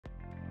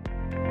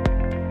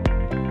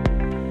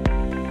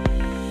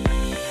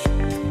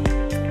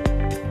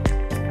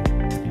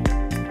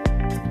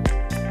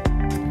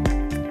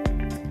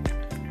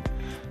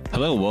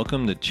Hello,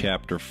 welcome to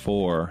Chapter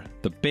 4,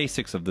 the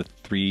basics of the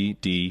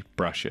 3D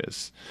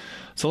brushes.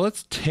 So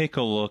let's take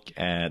a look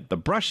at the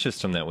brush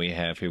system that we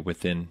have here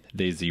within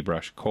the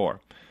ZBrushCore.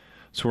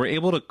 So we're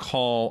able to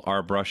call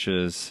our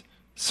brushes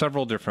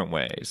several different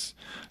ways.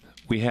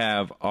 We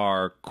have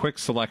our quick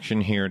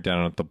selection here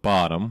down at the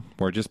bottom,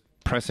 where just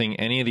pressing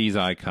any of these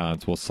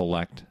icons will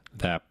select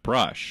that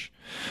brush.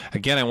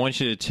 Again, I want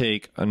you to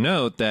take a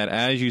note that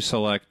as you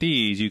select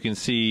these, you can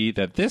see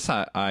that this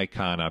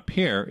icon up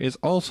here is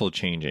also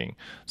changing.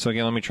 So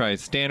again, let me try a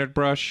standard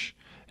brush,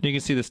 and you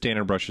can see the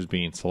standard brush is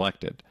being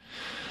selected.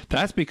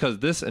 That's because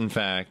this, in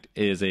fact,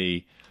 is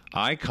a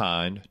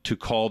icon to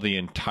call the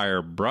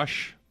entire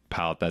brush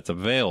palette that's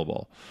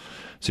available.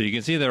 So you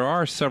can see there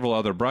are several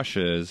other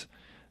brushes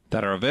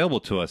that are available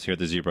to us here at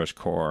the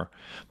ZBrushCore,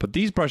 but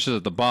these brushes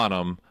at the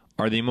bottom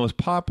are the most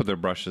popular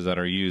brushes that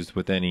are used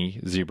with any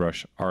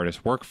ZBrush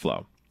artist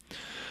workflow.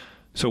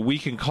 So we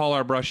can call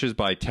our brushes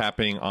by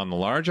tapping on the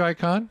large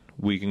icon.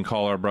 We can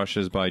call our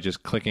brushes by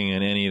just clicking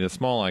on any of the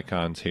small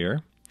icons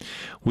here.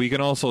 We can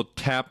also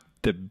tap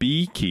the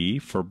B key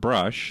for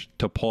brush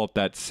to pull up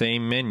that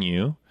same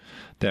menu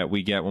that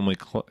we get when we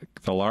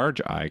click the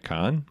large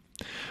icon.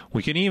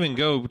 We can even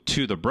go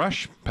to the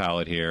brush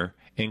palette here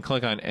and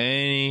click on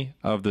any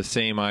of the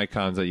same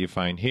icons that you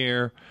find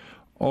here,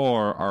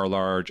 or our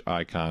large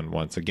icon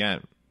once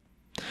again.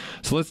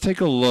 So let's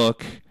take a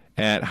look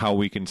at how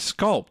we can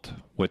sculpt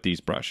with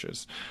these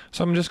brushes.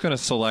 So I'm just going to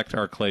select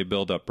our clay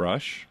buildup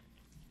brush.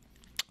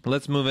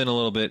 Let's move in a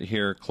little bit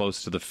here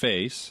close to the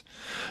face.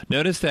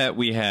 Notice that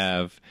we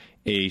have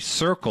a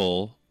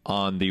circle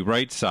on the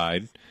right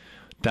side.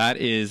 That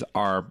is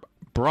our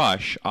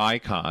brush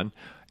icon,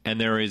 and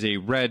there is a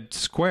red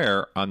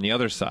square on the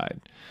other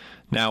side.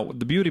 Now,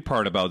 the beauty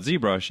part about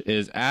ZBrush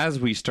is as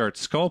we start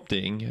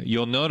sculpting,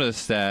 you'll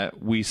notice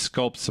that we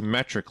sculpt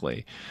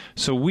symmetrically.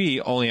 So we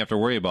only have to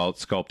worry about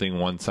sculpting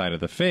one side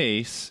of the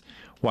face,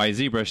 while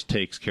ZBrush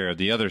takes care of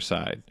the other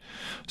side.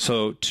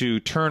 So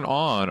to turn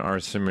on our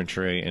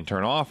symmetry and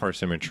turn off our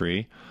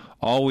symmetry,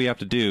 all we have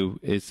to do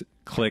is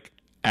click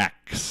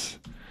X.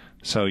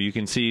 So you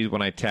can see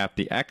when I tap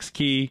the X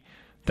key,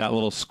 that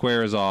little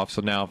square is off.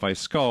 So now if I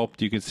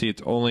sculpt, you can see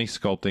it's only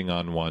sculpting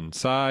on one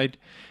side.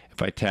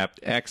 If I tap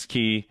the X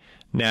key,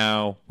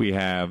 now we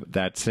have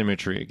that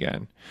symmetry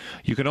again.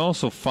 You can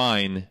also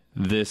find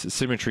this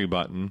symmetry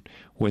button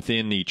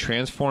within the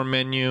transform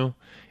menu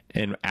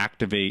and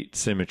activate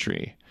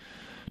symmetry.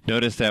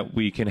 Notice that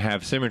we can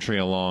have symmetry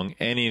along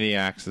any of the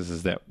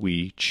axes that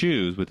we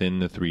choose within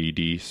the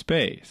 3D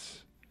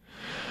space.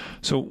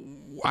 So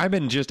I've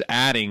been just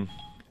adding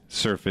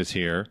surface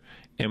here,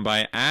 and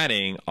by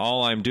adding,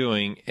 all I'm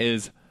doing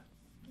is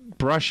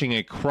brushing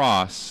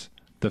across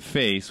the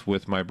face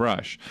with my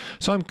brush.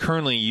 So I'm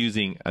currently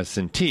using a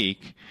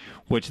Cintiq,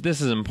 which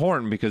this is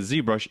important because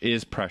ZBrush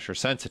is pressure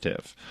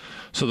sensitive.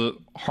 So the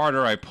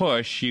harder I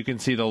push, you can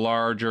see the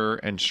larger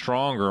and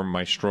stronger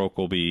my stroke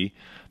will be.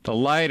 The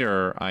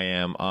lighter I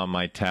am on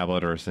my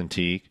tablet or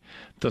Cintiq,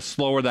 the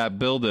slower that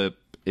buildup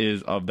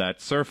is of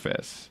that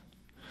surface.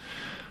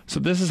 So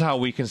this is how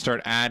we can start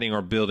adding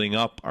or building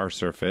up our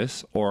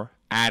surface, or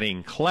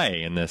adding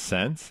clay in this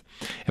sense.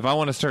 If I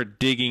want to start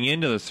digging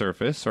into the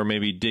surface, or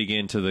maybe dig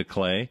into the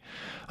clay,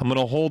 I'm going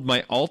to hold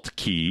my Alt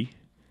key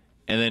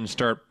and then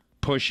start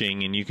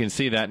pushing, and you can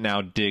see that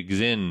now digs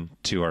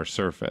into our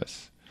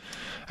surface.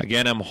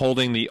 Again, I'm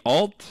holding the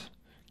Alt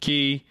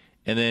key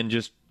and then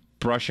just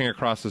brushing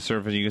across the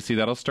surface. You can see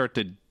that'll start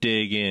to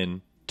dig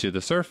in to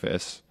the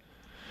surface.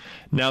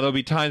 Now there'll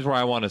be times where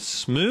I want to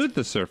smooth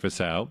the surface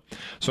out,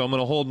 so I'm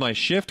going to hold my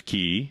Shift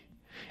key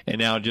and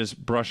now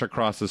just brush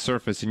across the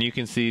surface, and you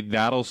can see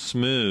that'll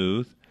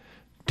smooth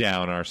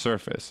down our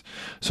surface.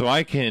 So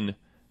I can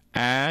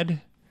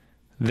add,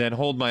 then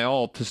hold my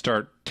Alt to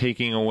start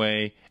taking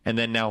away, and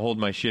then now hold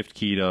my Shift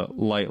key to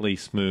lightly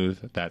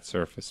smooth that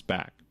surface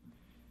back.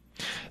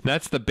 And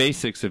that's the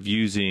basics of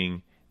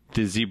using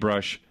the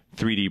ZBrush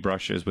 3D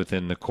brushes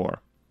within the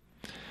core.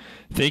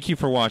 Thank you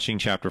for watching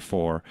Chapter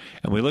 4,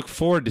 and we look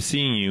forward to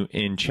seeing you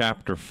in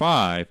Chapter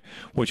 5,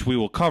 which we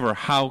will cover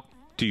how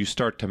do you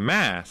start to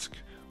mask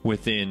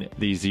within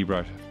the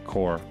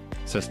ZBrushCore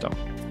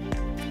system.